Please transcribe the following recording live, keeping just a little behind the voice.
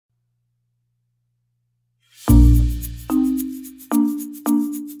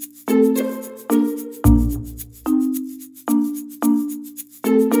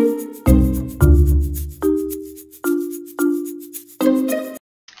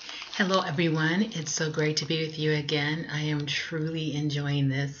Hello, everyone. It's so great to be with you again. I am truly enjoying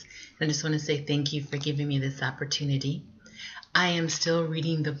this. I just want to say thank you for giving me this opportunity. I am still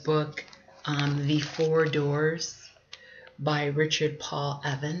reading the book, The Four Doors by Richard Paul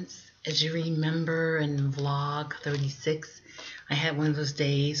Evans. As you remember in vlog 36, I had one of those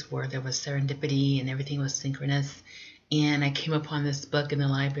days where there was serendipity and everything was synchronous. And I came upon this book in the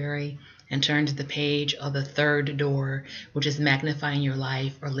library and turned to the page of the third door, which is magnifying your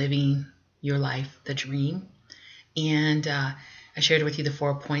life or living your life, the dream. And I shared with you the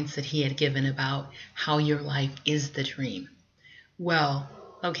 4 points that he had given about how your life is the dream. Well,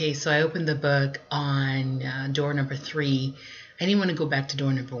 okay, so I opened the book on door number 3. I didn't want to go back to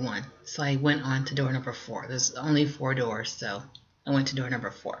door number 1, so I went on to door number 4. There's only 4 doors, so I went to door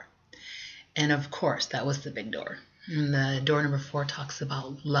number 4. And of course, that was the big door. And the door number 4 talks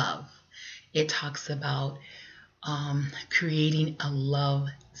about love. It talks about creating a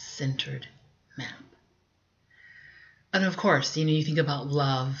love-centered map. And of course, you think about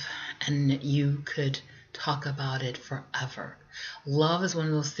love and you could talk about it forever. Love is one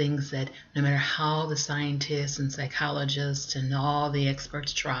of those things that no matter how the scientists and psychologists and all the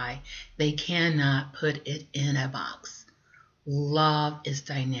experts try, they cannot put it in a box. Love is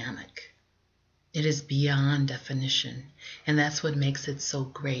dynamic. It is beyond definition, and that's what makes it so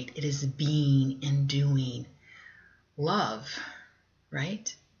great. It is being and doing. Love,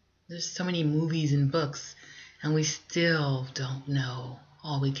 right? There's so many movies and books, and we still don't know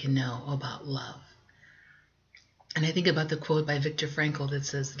all we can know about love. And I think about the quote by Viktor Frankl that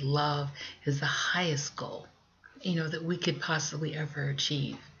says, love is the highest goal, that we could possibly ever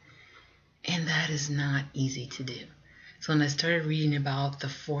achieve. And that is not easy to do. So when I started reading about the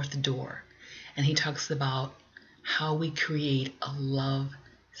 4th door, and he talks about how we create a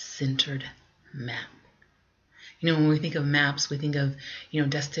love-centered map. When we think of maps, we think of,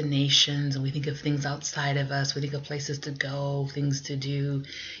 destinations, and we think of things outside of us. We think of places to go, things to do.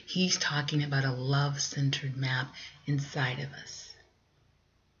 He's talking about a love-centered map inside of us.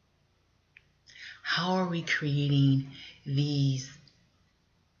 How are we creating these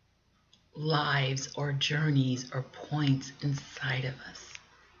lives or journeys or points inside of us?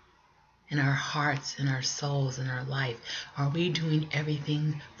 In our hearts, in our souls, in our life? Are we doing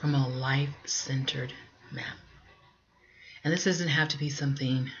everything from a life-centered map? And this doesn't have to be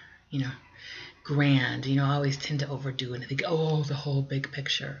something, grand. I always tend to overdo it and think, oh, the whole big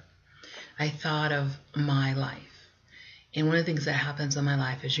picture. I thought of my life. And one of the things that happens in my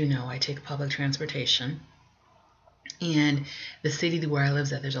life, as you know, I take public transportation. And the city where I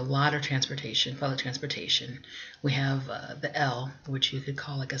live at, there's a lot of transportation, public transportation. We have the L, which you could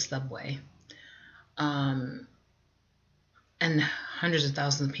call like a subway. And hundreds of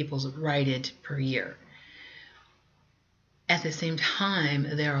thousands of people ride it per year. At the same time,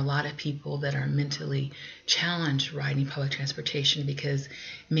 there are a lot of people that are mentally challenged riding public transportation because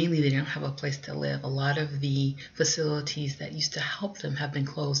mainly they don't have a place to live. A lot of the facilities that used to help them have been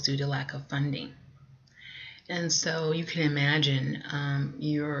closed due to lack of funding. And so you can imagine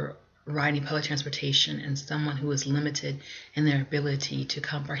you're riding public transportation and someone who is limited in their ability to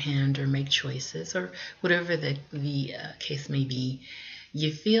comprehend or make choices or whatever the case may be,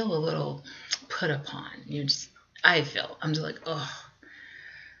 you feel a little put upon. I'm just like, oh,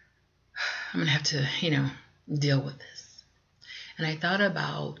 I'm going to have to, deal with this. And I thought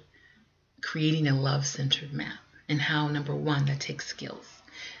about creating a love-centered map and how, number 1, that takes skills.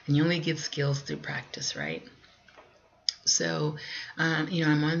 And you only get skills through practice, right? So,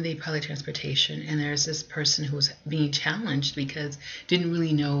 I'm on the public transportation, and there's this person who was being challenged because didn't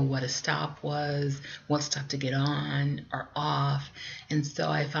really know what a stop was, what stop to get on or off. And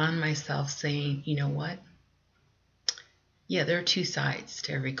so I found myself saying, you know what? Yeah, there are 2 sides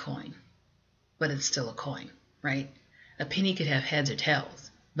to every coin, but it's still a coin, right? A penny could have heads or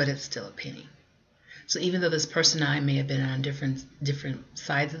tails, but it's still a penny. So even though this person and I may have been on different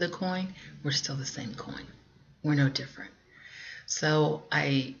sides of the coin, we're still the same coin. We're no different. So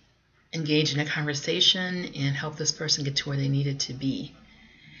I engaged in a conversation and helped this person get to where they needed to be.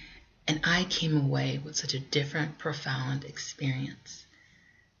 And I came away with such a different, profound experience.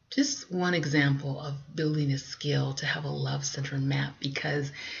 Just one example of building a skill to have a love-centered map,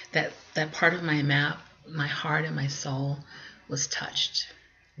 because that part of my map, my heart and my soul, was touched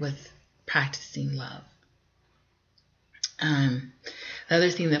with practicing love. The other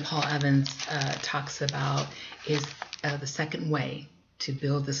thing that Paul Evans talks about is the second way to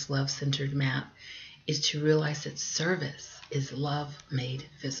build this love-centered map is to realize that service is love made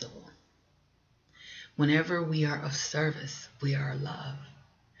visible. Whenever we are of service, we are love.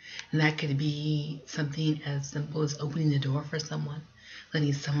 And that could be something as simple as opening the door for someone,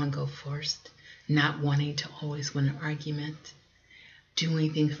 letting someone go first, not wanting to always win an argument,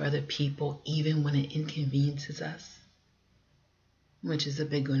 doing things for other people even when it inconveniences us, which is a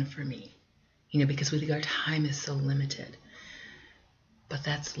big one for me, because we think our time is so limited. But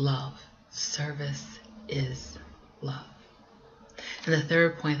that's love. Service is love. And the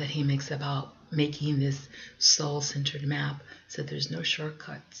third point that he makes about making this soul-centered map is that there's no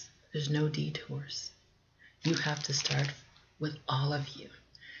shortcuts. There's no detours. You have to start with all of you,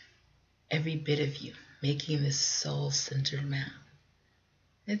 every bit of you, making this soul-centered map.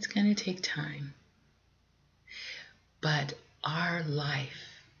 It's going to take time. But our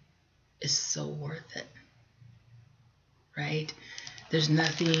life is so worth it, right? There's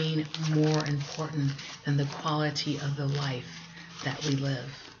nothing more important than the quality of the life that we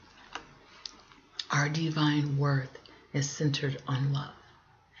live. Our divine worth is centered on love.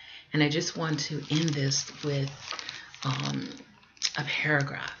 And I just want to end this with a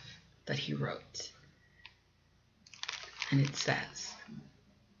paragraph that he wrote. And it says,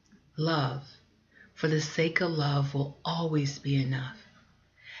 "Love, for the sake of love, will always be enough.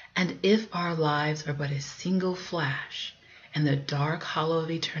 And if our lives are but a single flash in the dark hollow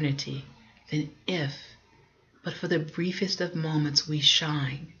of eternity, then but for the briefest of moments we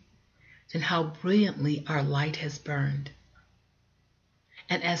shine, then how brilliantly our light has burned.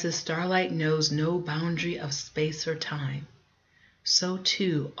 And as the starlight knows no boundary of space or time, so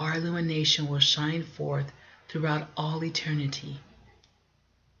too our illumination will shine forth throughout all eternity,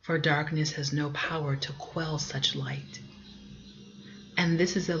 for darkness has no power to quell such light. And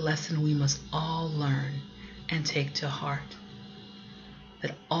this is a lesson we must all learn and take to heart,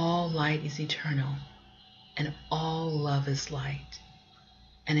 that all light is eternal, and all love is light,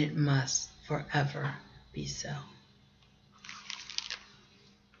 and it must forever be so."